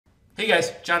Hey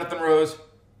guys, Jonathan Rose.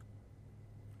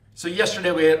 So yesterday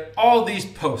we had all these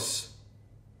posts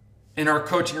in our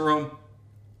coaching room.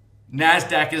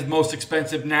 Nasdaq is most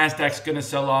expensive. Nasdaq's going to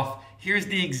sell off. Here's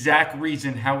the exact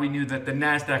reason how we knew that the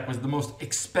Nasdaq was the most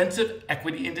expensive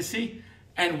equity index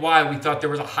and why we thought there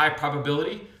was a high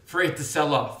probability for it to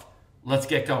sell off. Let's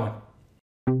get going.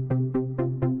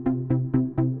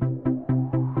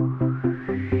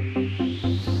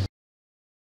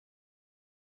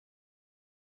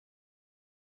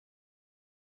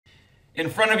 In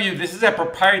front of you, this is a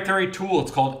proprietary tool.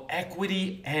 It's called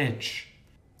Equity Edge.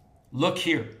 Look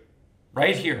here,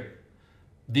 right here.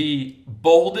 The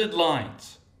bolded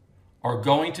lines are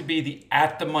going to be the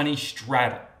at-the-money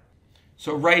straddle.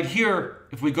 So right here,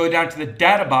 if we go down to the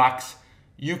data box,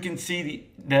 you can see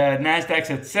the Nasdaq's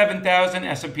at 7,000,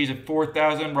 S&P's at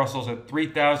 4,000, Russell's at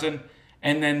 3,000,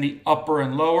 and then the upper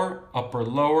and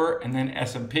lower, and then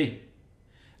S&P.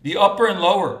 The upper and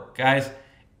lower, guys,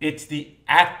 it's the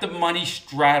at-the-money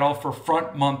straddle for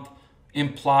front month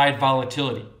implied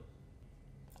volatility.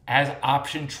 As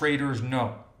option traders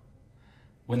know,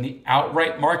 when the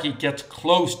outright market gets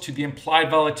close to the implied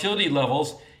volatility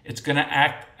levels, it's going to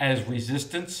act as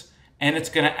resistance and it's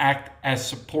going to act as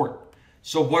support.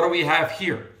 So what do we have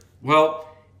here? Well,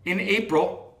 in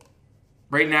April,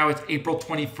 right now it's April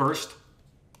 21st.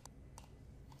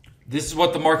 This is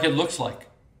what the market looks like.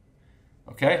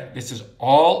 Okay, this is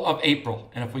all of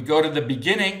April. And if we go to the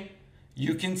beginning,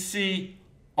 you can see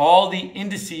all the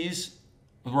indices.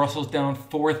 Russell's down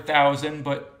 4,000,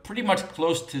 but pretty much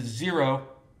close to zero.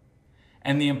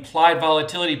 And the implied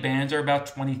volatility bands are about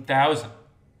 20,000.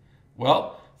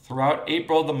 Well, throughout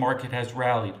April, the market has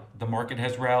rallied.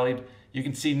 You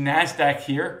can see Nasdaq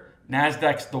here.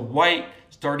 Nasdaq's the white,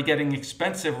 started getting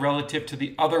expensive relative to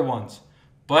the other ones.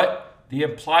 But the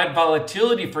implied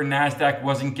volatility for Nasdaq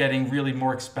wasn't getting really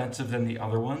more expensive than the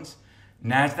other ones.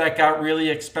 Nasdaq got really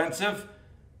expensive.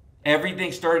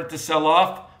 Everything started to sell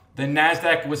off. The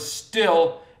Nasdaq was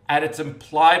still at its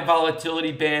implied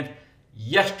volatility band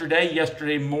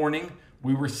yesterday morning.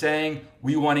 We were saying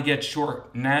we want to get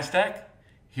short Nasdaq.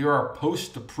 Here are posts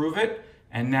to prove it.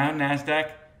 And now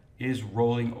Nasdaq is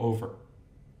rolling over.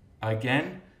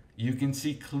 Again, you can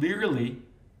see clearly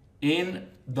in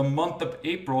the month of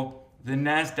April, the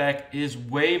Nasdaq is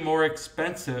way more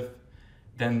expensive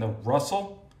than the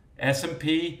Russell,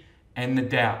 S&P, and the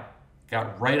Dow.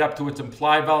 Got right up to its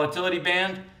implied volatility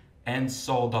band and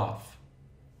sold off.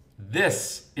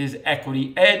 This is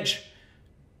Equity Edge.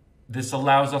 This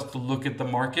allows us to look at the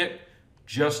market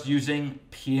just using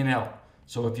P&L.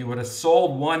 So if you would have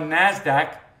sold one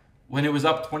Nasdaq when it was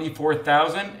up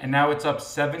 24,000 and now it's up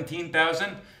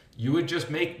 17,000, you would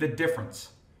just make the difference.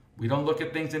 We don't look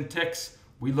at things in ticks.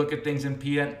 We look at things in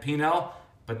P&L,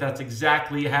 but that's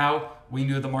exactly how we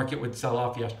knew the market would sell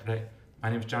off yesterday.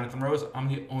 My name is Jonathan Rose. I'm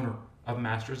the owner of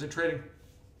Masters in Trading.